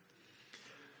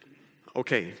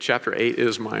Okay, chapter 8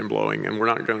 is mind-blowing, and we're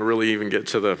not going to really even get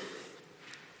to the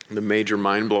major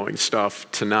mind-blowing stuff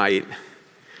tonight,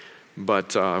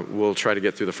 but we'll try to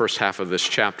get through the first half of this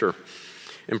chapter.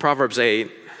 In Proverbs 8,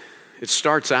 it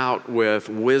starts out with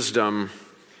wisdom.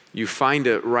 You find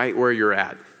it right where you're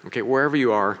at. Okay, wherever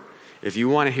you are, if you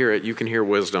want to hear it, you can hear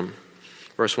wisdom.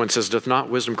 Verse 1 says, "Doth not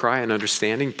wisdom cry and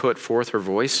understanding put forth her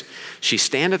voice? She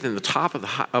standeth in the top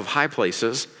of high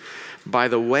places, by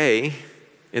the way,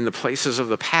 in the places of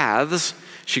the paths.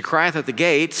 She crieth at the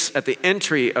gates, at the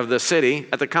entry of the city,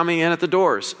 at the coming in at the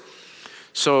doors."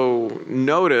 So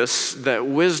notice that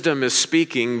wisdom is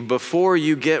speaking before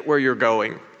you get where you're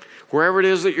going. Wherever it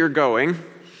is that you're going,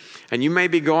 and you may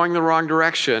be going the wrong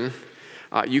direction,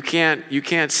 you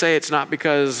can't say it's not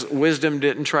because wisdom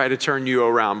didn't try to turn you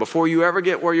around. Before you ever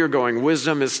get where you're going,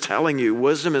 wisdom is telling you,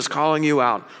 wisdom is calling you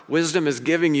out, wisdom is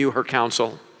giving you her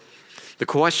counsel. The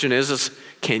question is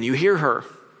can you hear her?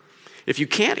 If you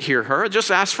can't hear her, just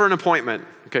ask for an appointment.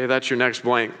 Okay, that's your next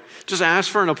blank. Just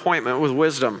ask for an appointment with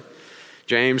wisdom.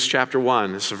 James chapter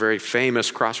 1, this is a very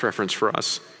famous cross-reference for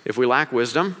us. If we lack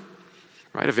wisdom,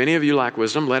 right, if any of you lack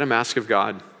wisdom, let him ask of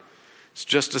God. It's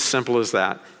just as simple as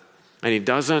that. And he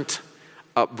doesn't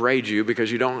upbraid you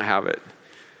because you don't have it.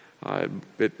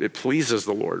 It pleases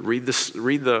the Lord. Read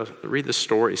the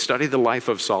story. Study the life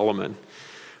of Solomon.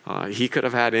 He could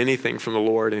have had anything from the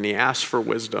Lord, and he asked for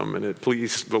wisdom, and it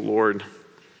pleased the Lord,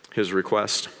 his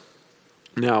request.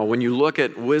 Now, when you look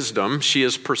at wisdom, she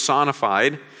is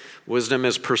personified. Wisdom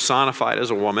is personified as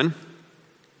a woman.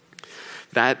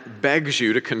 That begs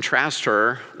you to contrast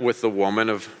her with the woman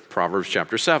of Proverbs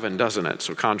chapter 7, doesn't it?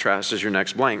 So contrast is your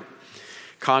next blank.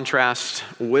 Contrast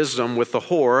wisdom with the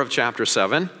whore of chapter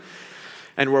 7.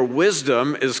 And where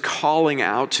wisdom is calling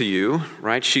out to you,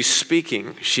 right? She's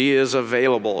speaking. She is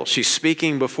available. She's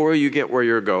speaking before you get where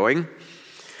you're going.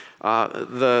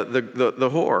 The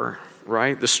whore,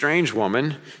 right? The strange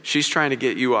woman, she's trying to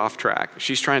get you off track.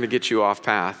 She's trying to get you off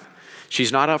path.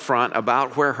 She's not upfront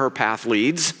about where her path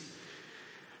leads.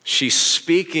 She's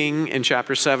speaking in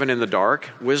chapter 7 in the dark.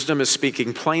 Wisdom is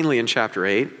speaking plainly in chapter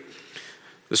 8.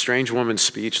 The strange woman's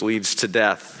speech leads to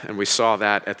death, and we saw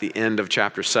that at the end of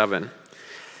chapter 7.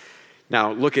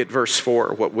 Now, look at verse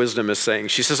 4, what wisdom is saying.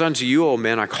 She says, "Unto you, O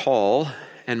men, I call,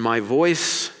 and my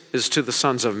voice is to the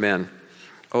sons of men.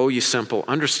 O ye simple,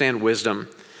 understand wisdom,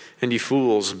 and ye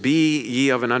fools, be ye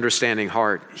of an understanding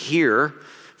heart. Hear,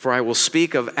 for I will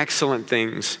speak of excellent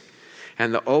things,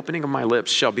 and the opening of my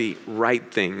lips shall be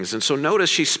right things." And so notice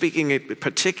she's speaking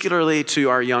particularly to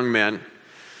our young men.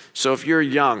 So if you're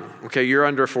young, okay, you're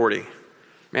under 40,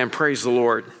 man, praise the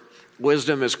Lord.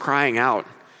 Wisdom is crying out.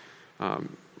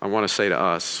 I want to say to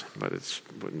us, but it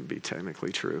wouldn't be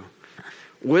technically true.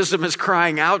 Wisdom is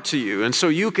crying out to you. And so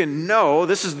you can know,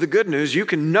 this is the good news, you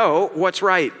can know what's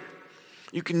right.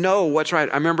 You can know what's right.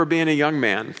 I remember being a young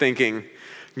man thinking,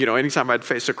 anytime I'd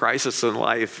face a crisis in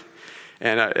life,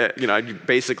 and I'd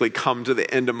basically come to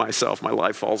the end of myself, my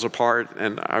life falls apart,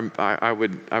 and I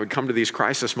would come to these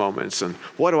crisis moments, and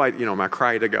what do my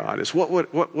cry to God is, what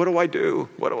do I do?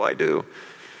 What do I do?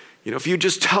 If you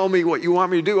just tell me what you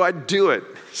want me to do, I'd do it,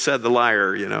 said the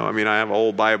liar. I have an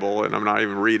old Bible, and I'm not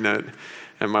even reading it,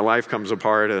 and my life comes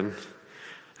apart, and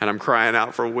I'm crying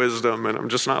out for wisdom, and I'm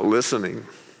just not listening.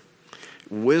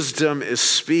 Wisdom is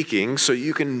speaking so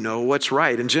you can know what's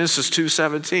right. In Genesis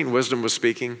 2:17, wisdom was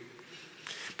speaking.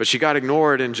 But she got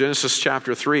ignored in Genesis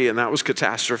chapter 3, and that was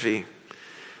catastrophe.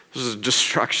 This is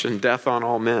destruction, death on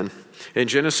all men. In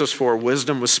Genesis 4,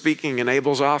 wisdom was speaking in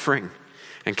Abel's offering,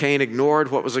 and Cain ignored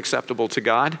what was acceptable to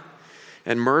God,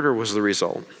 and murder was the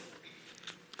result.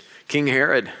 King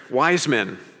Herod, wise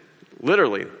men,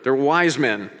 literally, they're wise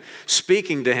men,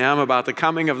 speaking to him about the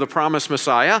coming of the promised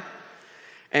Messiah,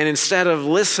 and instead of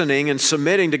listening and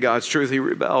submitting to God's truth, he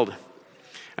rebelled.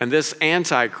 And this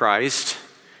Antichrist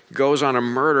goes on a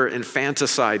murder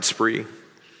infanticide spree.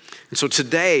 And so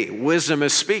today, wisdom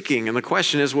is speaking, and the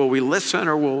question is, will we listen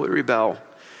or will we rebel?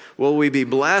 Will we be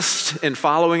blessed in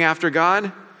following after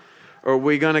God, or are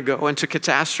we going to go into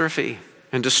catastrophe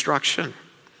and destruction?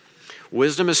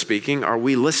 Wisdom is speaking. Are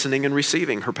we listening and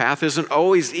receiving? Her path isn't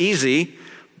always easy,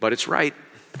 but it's right.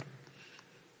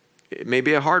 It may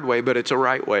be a hard way, but it's a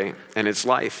right way, and it's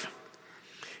life.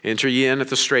 Enter ye in at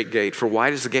the strait gate, for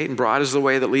wide is the gate and broad is the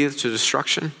way that leadeth to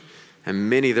destruction, and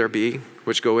many there be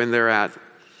which go in thereat.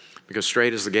 Because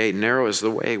strait is the gate, narrow is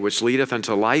the way which leadeth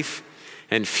unto life,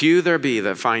 and few there be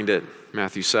that find it.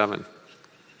 Matthew 7.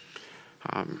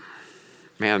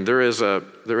 There is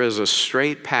a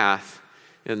straight path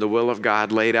in the will of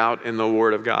God laid out in the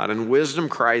Word of God, and wisdom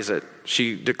cries it.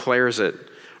 She declares it.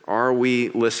 Are we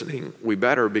listening? We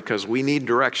better, because we need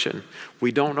direction.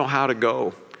 We don't know how to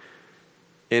go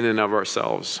in and of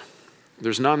ourselves.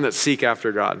 There's none that seek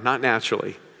after God, not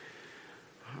naturally.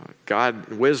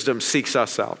 Wisdom seeks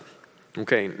us out.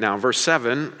 Okay, now verse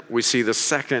 7, we see the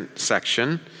second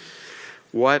section.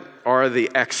 What are the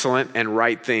excellent and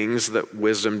right things that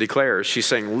wisdom declares? She's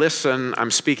saying, listen,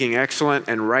 I'm speaking excellent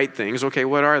and right things. Okay,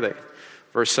 what are they?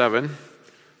 Verse 7,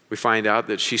 we find out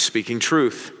that she's speaking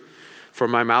truth. For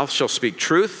my mouth shall speak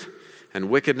truth, and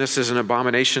wickedness is an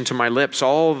abomination to my lips.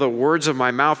 All the words of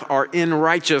my mouth are in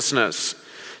righteousness.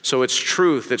 So it's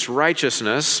truth, it's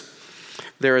righteousness.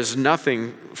 There is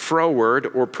nothing froward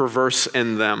or perverse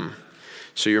in them.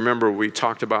 So you remember we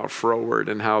talked about froward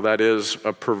and how that is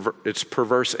it's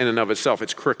perverse in and of itself.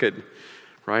 It's crooked,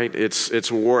 right?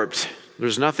 It's warped.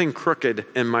 There's nothing crooked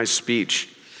in my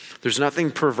speech. There's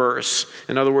nothing perverse.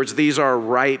 In other words, these are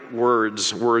right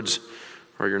words. Words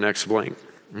are your next blank.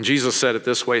 And Jesus said it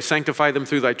this way, sanctify them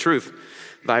through thy truth.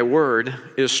 Thy word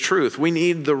is truth. We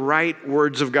need the right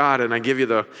words of God. And I give you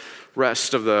the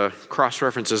rest of the cross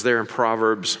references there in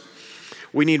Proverbs.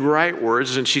 We need right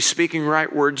words, and she's speaking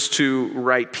right words to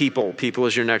right people. People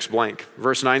is your next blank.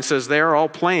 Verse 9 says, they are all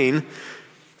plain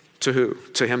to who?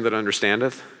 To him that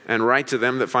understandeth, and right to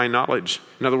them that find knowledge.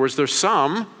 In other words, there's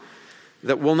some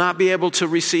that will not be able to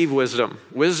receive wisdom.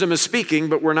 Wisdom is speaking,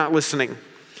 but we're not listening.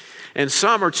 And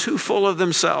some are too full of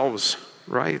themselves,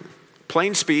 right?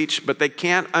 Plain speech, but they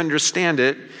can't understand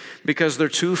it because they're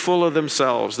too full of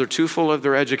themselves. They're too full of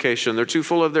their education. They're too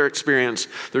full of their experience.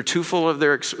 They're too full of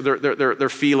their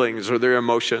feelings or their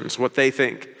emotions, what they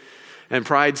think. And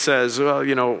pride says,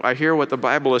 well, I hear what the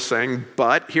Bible is saying,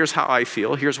 but here's how I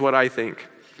feel. Here's what I think.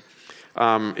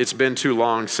 It's been too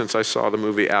long since I saw the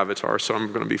movie Avatar, so I'm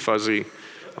going to be fuzzy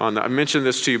on that. I mentioned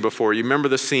this to you before. You remember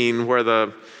the scene where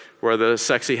the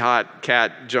sexy hot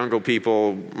cat jungle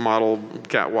people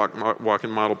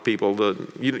walking model people,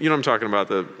 you know what I'm talking about,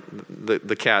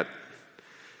 the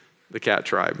cat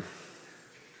tribe.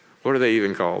 What are they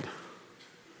even called?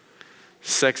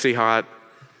 Sexy hot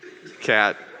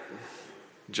cat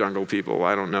jungle people.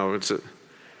 I don't know.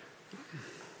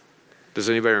 Does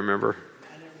anybody remember?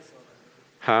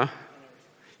 Huh?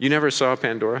 You never saw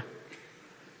Pandora?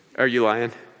 Are you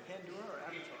lying? Pandora or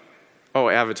Avatar? Oh,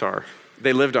 Avatar.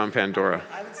 They lived on Pandora.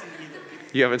 I haven't seen either.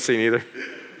 You haven't seen either?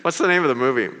 What's the name of the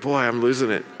movie? Boy, I'm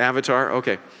losing it. Avatar?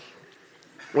 Okay.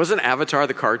 Wasn't Avatar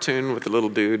the cartoon with the little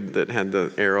dude that had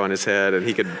the arrow on his head and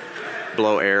he could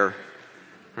blow air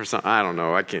or something? I don't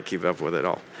know. I can't keep up with it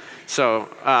all. So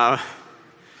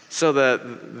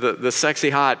the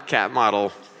sexy hot cat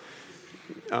model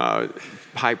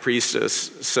high priestess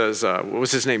says, what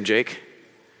was his name, Jake?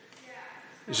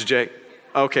 Is it Jake?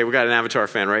 Okay, we got an Avatar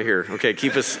fan right here. Okay,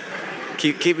 keep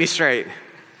me straight.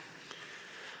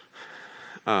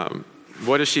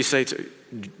 What does she say to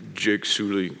Jake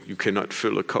Sully? You cannot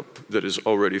fill a cup that is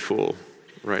already full.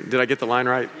 Right? Did I get the line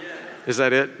right? Yeah. Is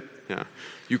that it? Yeah.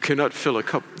 You cannot fill a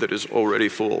cup that is already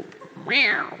full.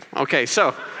 Okay,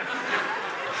 so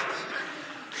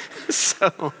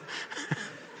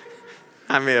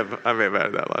I may have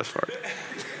added that last part.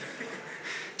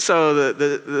 So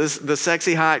the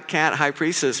sexy hot cat high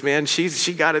priestess, man,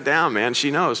 she got it down, man.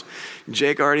 She knows.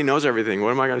 Jake already knows everything.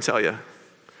 What am I going to tell you?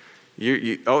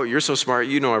 You're so smart.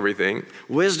 You know everything.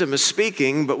 Wisdom is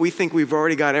speaking, but we think we've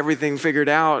already got everything figured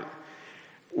out.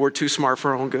 We're too smart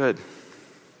for our own good.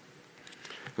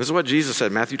 This is what Jesus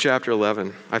said, Matthew chapter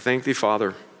 11. I thank thee,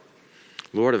 Father,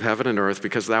 Lord of heaven and earth,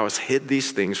 because thou hast hid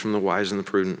these things from the wise and the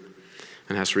prudent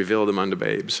and hast revealed them unto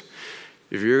babes.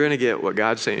 If you're going to get what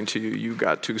God's saying to you, you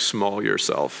got to small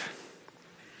yourself.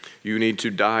 You need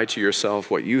to die to yourself,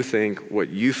 what you think, what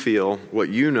you feel, what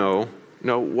you know.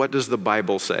 No, what does the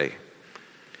Bible say?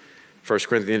 1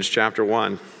 Corinthians chapter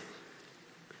 1.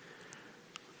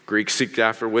 Greeks seek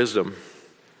after wisdom,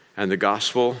 and the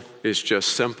gospel is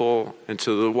just simple, and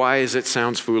to the wise it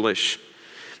sounds foolish.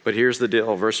 But here's the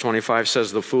deal. Verse 25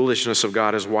 says, the foolishness of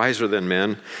God is wiser than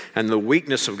men, and the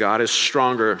weakness of God is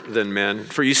stronger than men.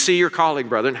 For you see your calling,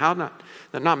 brethren, how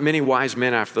not many wise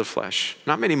men after the flesh,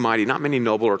 not many mighty, not many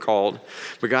noble are called.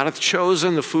 But God hath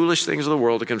chosen the foolish things of the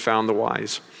world to confound the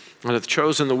wise, and hath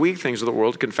chosen the weak things of the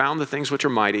world to confound the things which are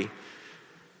mighty.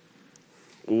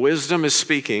 Wisdom is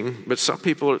speaking, but some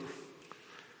people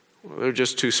they're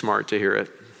just too smart to hear it.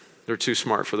 They're too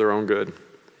smart for their own good.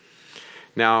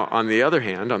 Now, on the other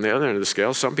end of the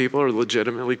scale, some people are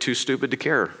legitimately too stupid to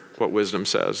care what wisdom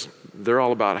says. They're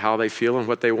all about how they feel and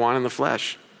what they want in the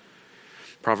flesh.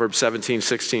 Proverbs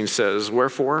 17:16 says,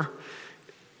 Wherefore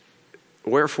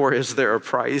is there a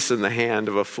price in the hand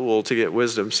of a fool to get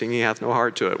wisdom, seeing he hath no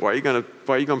heart to it? Why are you going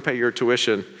to pay your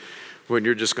tuition when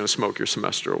you're just going to smoke your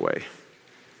semester away?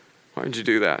 Why would you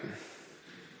do that?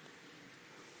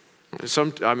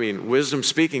 Wisdom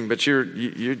speaking, but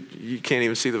you can't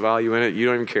even see the value in it. You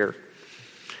don't even care.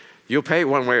 You'll pay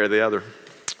one way or the other.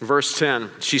 Verse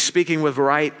 10, she's speaking with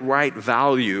right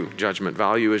value, judgment.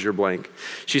 Value is your blank.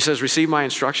 She says, receive my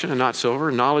instruction and not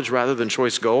silver, knowledge rather than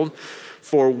choice gold.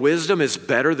 For wisdom is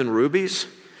better than rubies,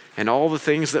 and all the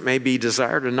things that may be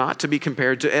desired are not to be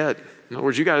compared to it. In other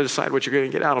words, you got to decide what you're going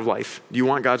to get out of life. Do you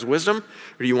want God's wisdom,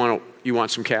 or do you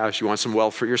want some cash? You want some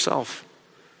wealth for yourself?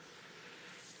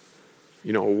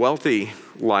 A wealthy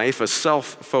life, a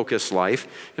self-focused life.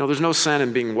 There's no sin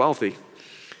in being wealthy.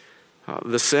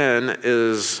 The sin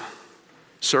is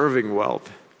serving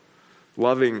wealth,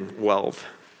 loving wealth.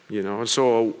 And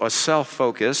so a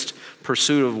self-focused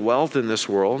pursuit of wealth in this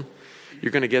world,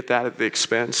 you're going to get that at the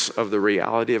expense of the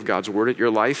reality of God's word at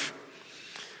your life.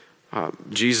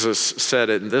 Jesus said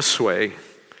it in this way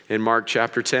in Mark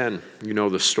chapter 10. You know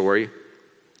the story.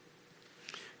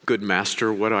 Good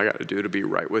master, what do I got to do to be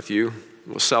right with you?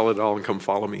 Well, sell it all and come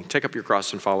follow me. Take up your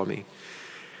cross and follow me.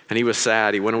 And he was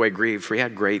sad. He went away grieved, for he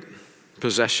had great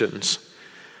possessions.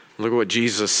 Look at what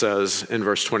Jesus says in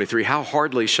verse 23. How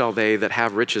hardly shall they that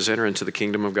have riches enter into the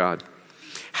kingdom of God?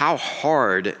 How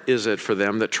hard is it for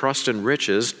them that trust in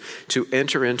riches to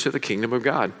enter into the kingdom of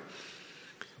God?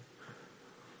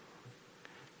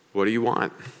 What do you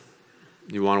want?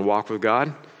 You want to walk with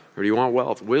God, or do you want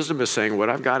wealth? Wisdom is saying what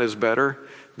I've got is better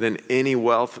than any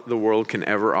wealth the world can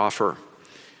ever offer.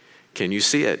 Can you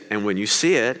see it? And when you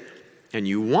see it, and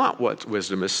you want what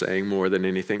wisdom is saying more than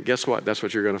anything, guess what? That's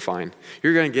what you're going to find.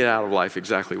 You're going to get out of life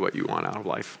exactly what you want out of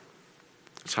life.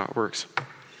 That's how it works.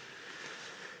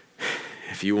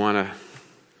 If you want to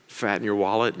fatten your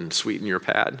wallet and sweeten your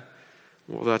pad,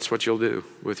 well, that's what you'll do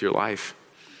with your life.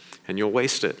 And you'll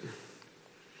waste it.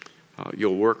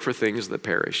 You'll work for things that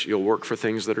perish. You'll work for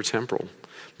things that are temporal.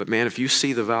 But man, if you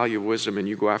see the value of wisdom and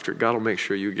you go after it, God will make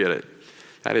sure you get it.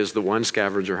 That is the one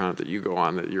scavenger hunt that you go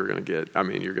on that you're going to get.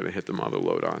 You're going to hit the mother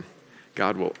load on.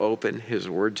 God will open his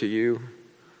word to you.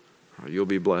 You'll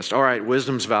be blessed. All right,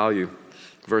 wisdom's value.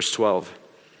 Verse 12.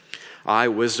 I,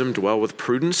 wisdom, dwell with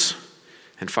prudence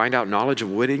and find out knowledge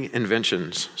of witty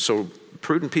inventions. So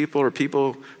prudent people are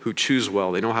people who choose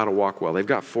well. They know how to walk well. They've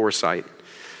got foresight.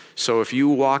 So if you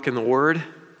walk in the word,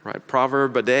 right,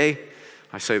 proverb a day,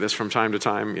 I say this from time to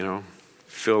time,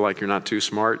 feel like you're not too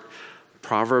smart.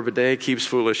 Proverb a day keeps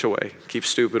foolish away, keeps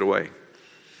stupid away.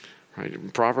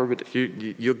 Right? Proverb,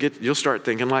 you'll start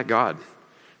thinking like God.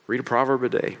 Read a proverb a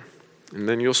day, and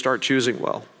then you'll start choosing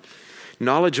well.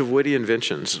 Knowledge of witty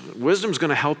inventions. Wisdom's going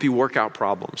to help you work out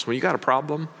problems. When you got a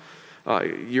problem,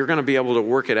 you're going to be able to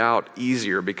work it out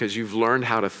easier because you've learned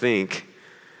how to think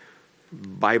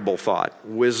Bible thought,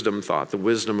 wisdom thought, the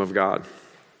wisdom of God.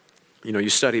 You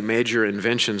study major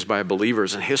inventions by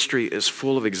believers, and history is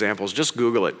full of examples. Just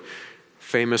Google it.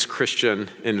 Famous Christian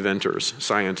inventors,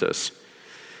 scientists.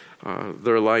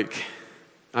 They're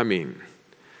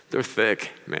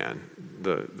thick, man.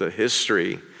 The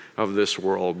history of this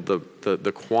world,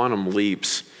 the quantum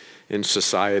leaps in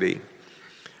society.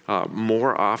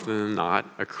 More often than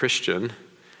not, a Christian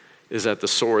is at the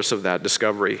source of that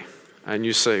discovery. And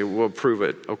you say, well, prove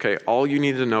it. Okay, all you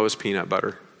need to know is peanut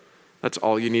butter. That's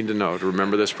all you need to know to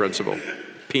remember this principle.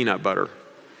 Peanut butter.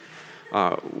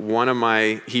 One of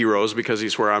my heroes, because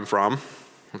he's where I'm from,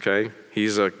 okay,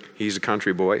 he's a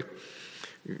country boy.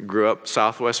 Grew up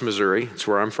southwest Missouri. It's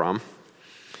where I'm from.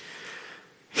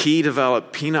 He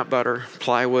developed peanut butter,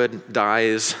 plywood,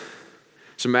 dyes.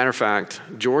 As a matter of fact,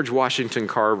 George Washington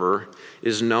Carver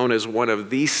is known as one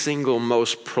of the single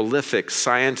most prolific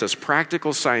scientists,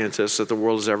 practical scientists that the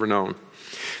world has ever known.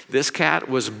 This cat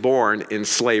was born in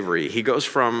slavery. He goes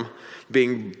from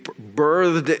being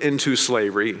birthed into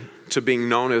slavery to being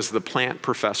known as the plant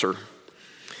professor.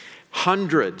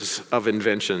 Hundreds of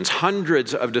inventions,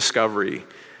 hundreds of discovery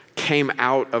came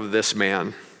out of this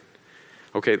man.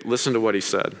 Okay, listen to what he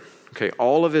said. Okay,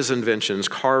 all of his inventions,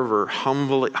 Carver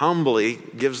humbly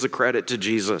gives the credit to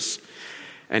Jesus.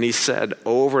 And he said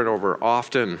over and over,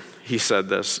 often he said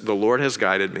this, the Lord has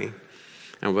guided me,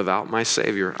 and without my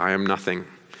Savior, I am nothing.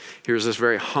 Here's this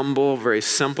very humble, very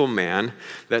simple man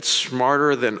that's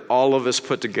smarter than all of us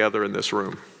put together in this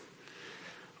room.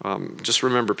 Just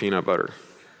remember peanut butter.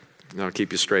 That'll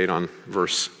keep you straight on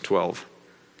verse 12.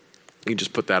 You can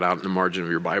just put that out in the margin of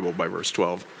your Bible by verse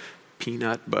 12.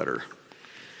 Peanut butter.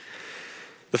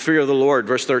 The fear of the Lord,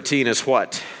 verse 13, is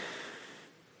what?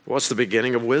 What's the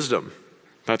beginning of wisdom?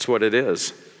 That's what it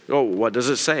is. Oh, what does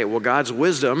it say? Well, God's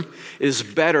wisdom is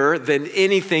better than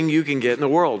anything you can get in the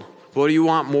world. What do you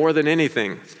want more than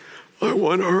anything? I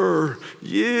want her.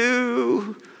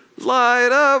 You.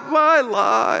 light up my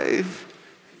life.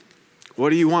 What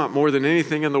do you want more than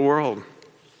anything in the world?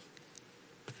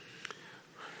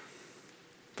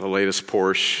 The latest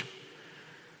Porsche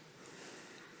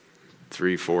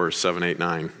 3, 4, 7, 8,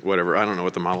 9, whatever. I don't know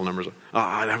what the model numbers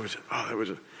are. That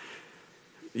was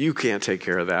you can't take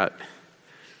care of that.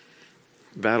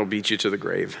 That'll beat you to the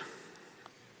grave.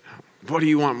 What do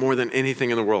you want more than anything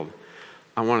in the world?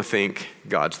 I want to think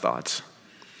God's thoughts.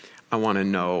 I want to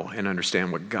know and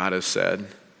understand what God has said.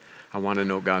 I want to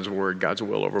know God's word, God's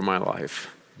will over my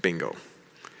life. Bingo.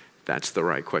 That's the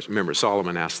right question. Remember,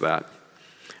 Solomon asked that.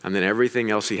 And then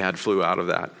everything else he had flew out of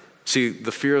that. See,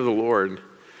 the fear of the Lord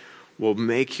will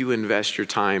make you invest your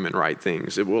time in right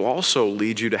things. It will also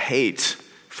lead you to hate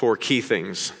 4 key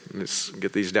things. Let's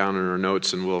get these down in our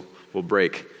notes and we'll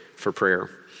break for prayer.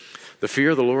 The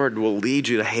fear of the Lord will lead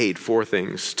you to hate 4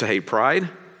 things. To hate pride.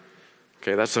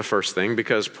 Okay, that's the first thing,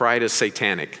 because pride is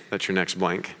satanic. That's your next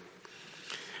blank.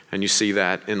 And you see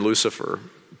that in Lucifer.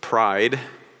 Pride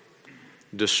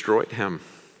destroyed him.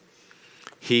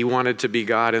 He wanted to be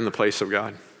God in the place of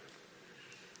God.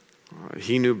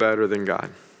 He knew better than God.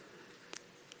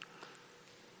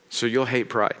 So you'll hate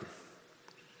pride.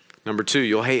 Number 2,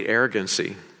 you'll hate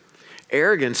arrogancy.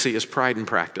 Arrogancy is pride in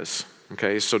practice.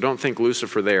 Okay, so don't think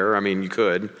Lucifer there. I mean, you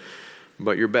could.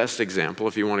 But your best example,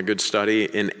 if you want a good study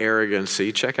in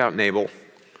arrogancy, check out Nabal.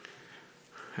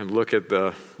 And look at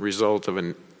the result of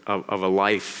a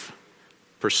life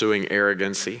pursuing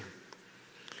arrogancy.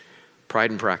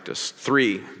 Pride in practice.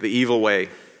 3, the evil way.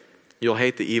 You'll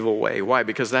hate the evil way. Why?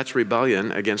 Because that's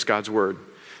rebellion against God's word.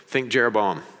 Think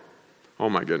Jeroboam. Oh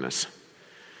my goodness.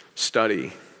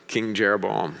 Study King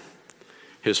Jeroboam,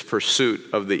 his pursuit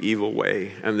of the evil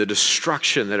way and the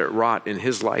destruction that it wrought in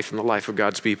his life and the life of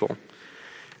God's people.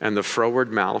 And the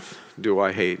froward mouth do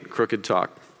I hate. Crooked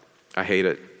talk, I hate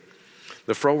it.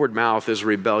 The froward mouth is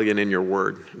rebellion in your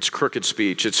word. It's crooked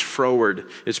speech. It's froward.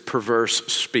 It's perverse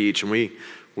speech. And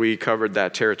we covered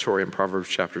that territory in Proverbs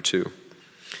chapter 2.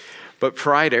 But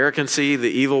pride, arrogancy, the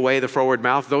evil way, the froward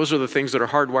mouth, those are the things that are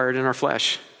hardwired in our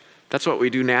flesh. That's what we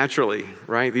do naturally,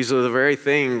 right? These are the very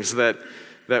things that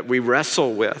we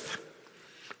wrestle with.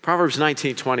 Proverbs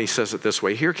 19:20 says it this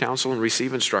way: hear counsel and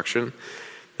receive instruction,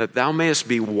 that thou mayest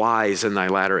be wise in thy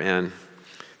latter end.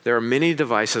 There are many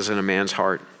devices in a man's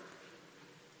heart.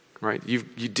 Right? You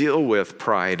deal with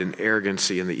pride and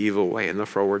arrogancy and the evil way and the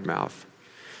froward mouth.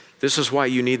 This is why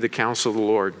you need the counsel of the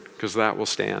Lord, because that will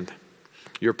stand.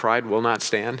 Your pride will not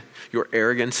stand. Your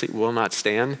arrogancy will not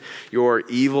stand. Your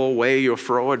evil way, your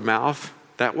froward mouth,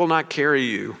 that will not carry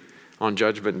you on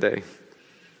judgment day.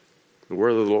 The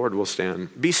word of the Lord will stand.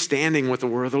 Be standing with the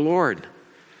word of the Lord.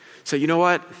 Say, you know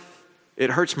what?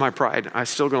 It hurts my pride. I'm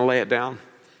still going to lay it down.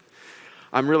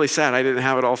 I'm really sad I didn't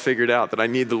have it all figured out, that I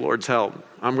need the Lord's help.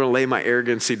 I'm going to lay my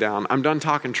arrogancy down. I'm done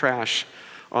talking trash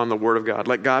on the word of God.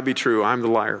 Let God be true. I'm the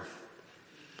liar.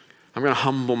 I'm going to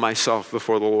humble myself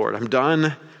before the Lord. I'm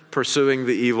done pursuing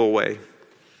the evil way.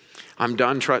 I'm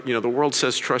done. The world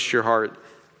says trust your heart.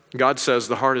 God says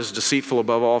the heart is deceitful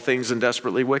above all things and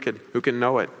desperately wicked. Who can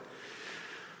know it?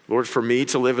 Lord, for me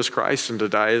to live as Christ and to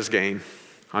die as gain.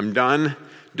 I'm done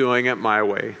doing it my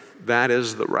way. That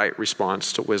is the right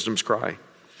response to wisdom's cry.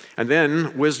 And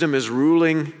then wisdom is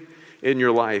ruling in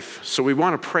your life. So we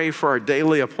want to pray for our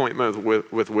daily appointment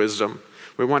with wisdom.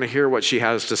 We want to hear what she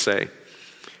has to say.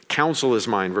 Counsel is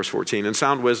mine, verse 14, and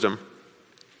sound wisdom.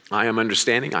 I am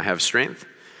understanding, I have strength.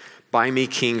 By me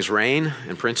kings reign,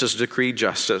 and princes decree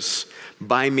justice.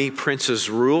 By me princes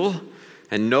rule,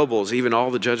 and nobles, even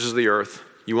all the judges of the earth.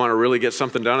 You want to really get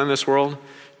something done in this world?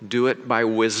 Do it by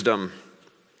wisdom.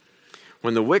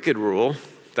 When the wicked rule,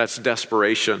 that's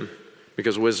desperation,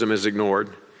 because wisdom is ignored.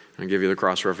 I'll give you the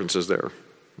cross references there,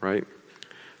 right?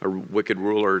 A wicked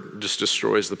ruler just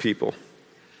destroys the people.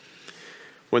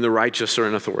 When the righteous are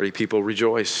in authority, people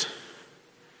rejoice.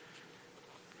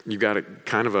 You've got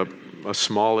a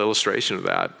small illustration of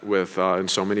that with in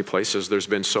so many places. There's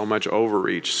been so much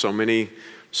overreach. So many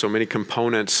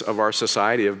components of our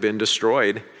society have been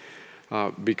destroyed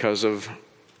because of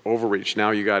overreach.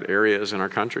 Now you got areas in our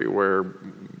country where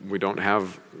we don't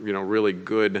have really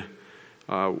good,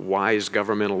 wise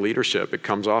governmental leadership. It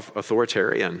comes off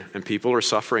authoritarian, and people are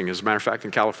suffering. As a matter of fact,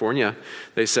 in California,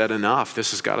 they said enough.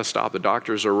 This has got to stop. The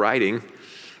doctors are writing.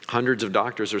 Hundreds of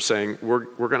doctors are saying we're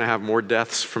going to have more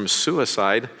deaths from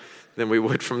suicide than we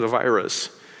would from the virus.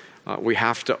 We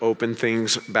have to open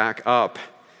things back up.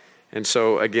 And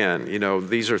so again,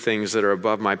 these are things that are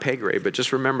above my pay grade. But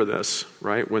just remember this,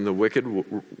 right? When the wicked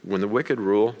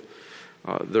rule,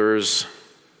 it's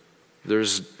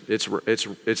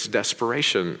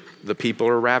desperation. The people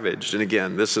are ravaged. And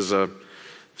again, this is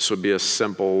This would be a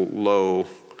simple,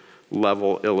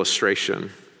 low-level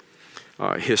illustration.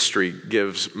 History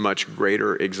gives much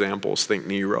greater examples. Think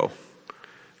Nero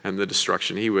and the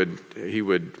destruction. He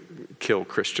would kill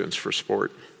Christians for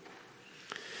sport.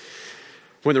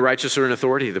 When the righteous are in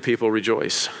authority, the people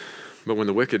rejoice. But when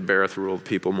the wicked beareth rule, the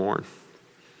people mourn.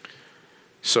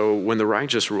 So when the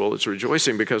righteous rule, it's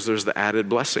rejoicing because there's the added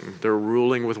blessing. They're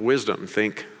ruling with wisdom.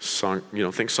 Think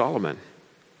Solomon.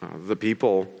 The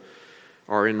people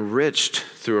are enriched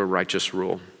through a righteous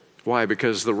rule. Why?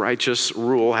 Because the righteous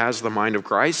rule has the mind of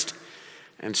Christ,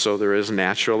 and so there is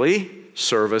naturally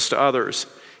service to others.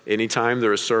 Anytime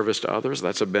there is service to others,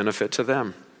 that's a benefit to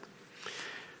them.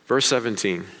 Verse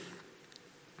 17.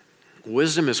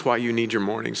 Wisdom is why you need your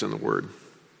mornings in the Word.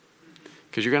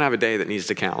 Because you're going to have a day that needs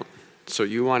to count. So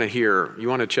you want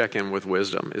to check in with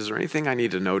wisdom. Is there anything I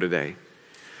need to know today?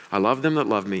 I love them that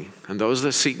love me, and those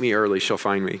that seek me early shall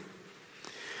find me.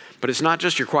 But it's not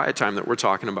just your quiet time that we're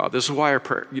talking about. This is why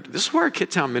our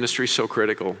Kid Town ministry is so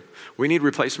critical. We need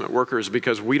replacement workers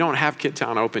because we don't have Kid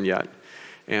Town open yet.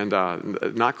 And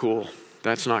not cool.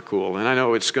 That's not cool. And I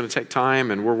know it's going to take time,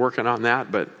 and we're working on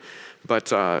that. But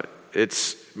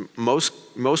it's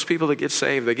most people that get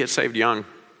saved, they get saved young.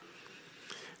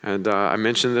 And I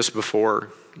mentioned this before.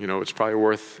 It's probably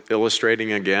worth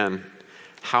illustrating again.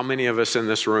 How many of us in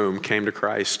this room came to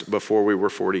Christ before we were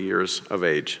 40 years of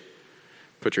age?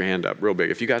 Put your hand up real big.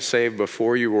 If you got saved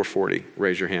before you were 40,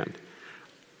 raise your hand.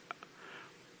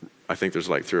 I think there's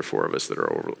like 3 or 4 of us that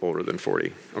are older than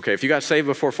 40. Okay, if you got saved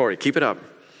before 40, keep it up.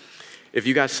 If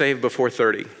you got saved before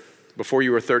 30, before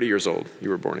you were 30 years old, you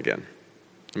were born again.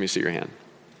 Let me see your hand.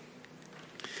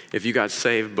 If you got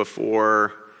saved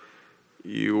before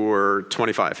you were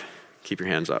 25, keep your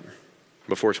hands up.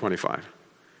 Before 25.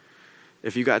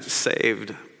 If you got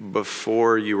saved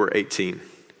before you were 18,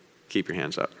 keep your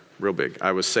hands up. Real big.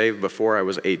 I was saved before I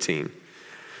was 18.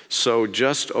 So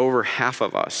just over half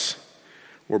of us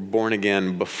were born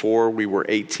again before we were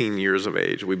 18 years of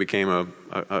age. We became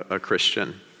a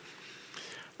Christian.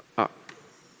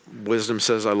 Wisdom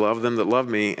says, I love them that love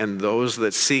me, and those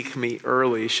that seek me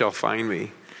early shall find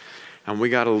me. And we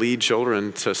got to lead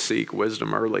children to seek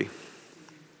wisdom early.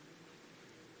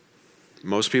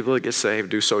 Most people that get saved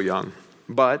do so young.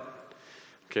 But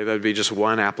okay, that would be just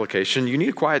one application. You need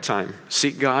a quiet time.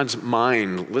 Seek God's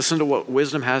mind. Listen to what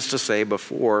wisdom has to say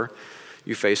before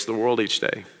you face the world each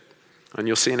day. And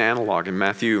you'll see an analog in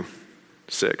Matthew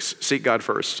 6. Seek God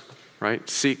first, right?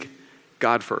 Seek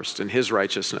God first and His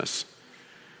righteousness.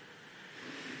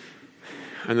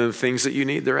 And then the things that you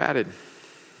need, they're added.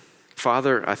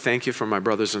 Father, I thank you for my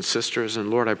brothers and sisters. And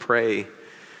Lord, I pray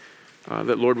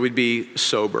that, Lord, we'd be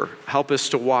sober. Help us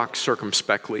to walk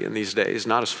circumspectly in these days,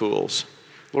 not as fools.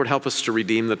 Lord, help us to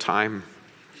redeem the time.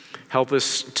 Help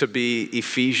us to be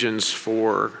Ephesians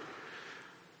 4,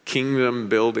 kingdom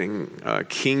building,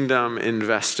 kingdom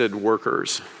invested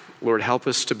workers. Lord, help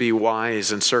us to be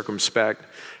wise and circumspect.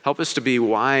 Help us to be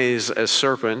wise as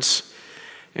serpents.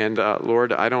 And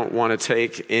Lord, I don't want to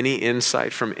take any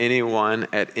insight from anyone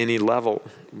at any level.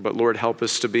 But Lord, help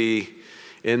us to be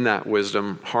in that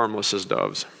wisdom harmless as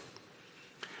doves.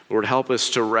 Lord, help us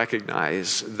to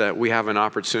recognize that we have an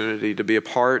opportunity to be a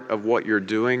part of what you're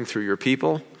doing through your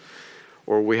people,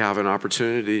 or we have an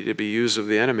opportunity to be used of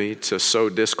the enemy to sow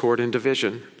discord and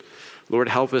division. Lord,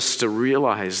 help us to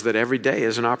realize that every day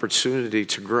is an opportunity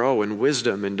to grow in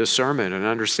wisdom and discernment and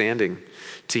understanding,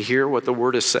 to hear what the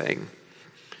Word is saying.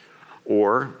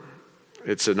 Or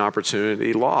it's an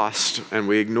opportunity lost, and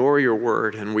we ignore your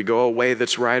Word, and we go a way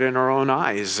that's right in our own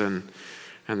eyes. And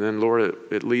then, Lord,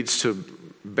 it leads to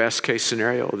best case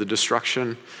scenario, the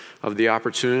destruction of the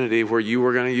opportunity where you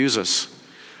were going to use us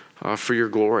for your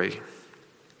glory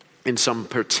in some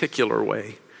particular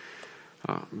way.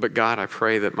 But God, I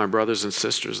pray that my brothers and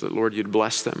sisters, that Lord, you'd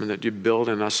bless them and that you'd build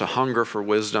in us a hunger for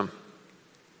wisdom.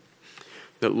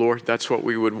 That Lord, that's what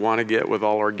we would want to get with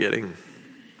all our getting.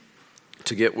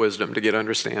 To get wisdom, to get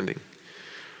understanding.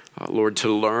 Lord,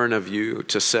 to learn of you,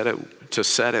 to set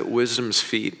at wisdom's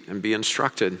feet and be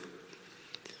instructed.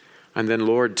 And then,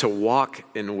 Lord, to walk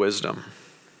in wisdom.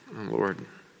 And Lord,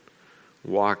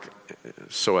 walk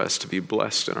so as to be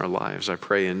blessed in our lives. I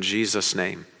pray in Jesus'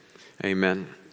 name. Amen.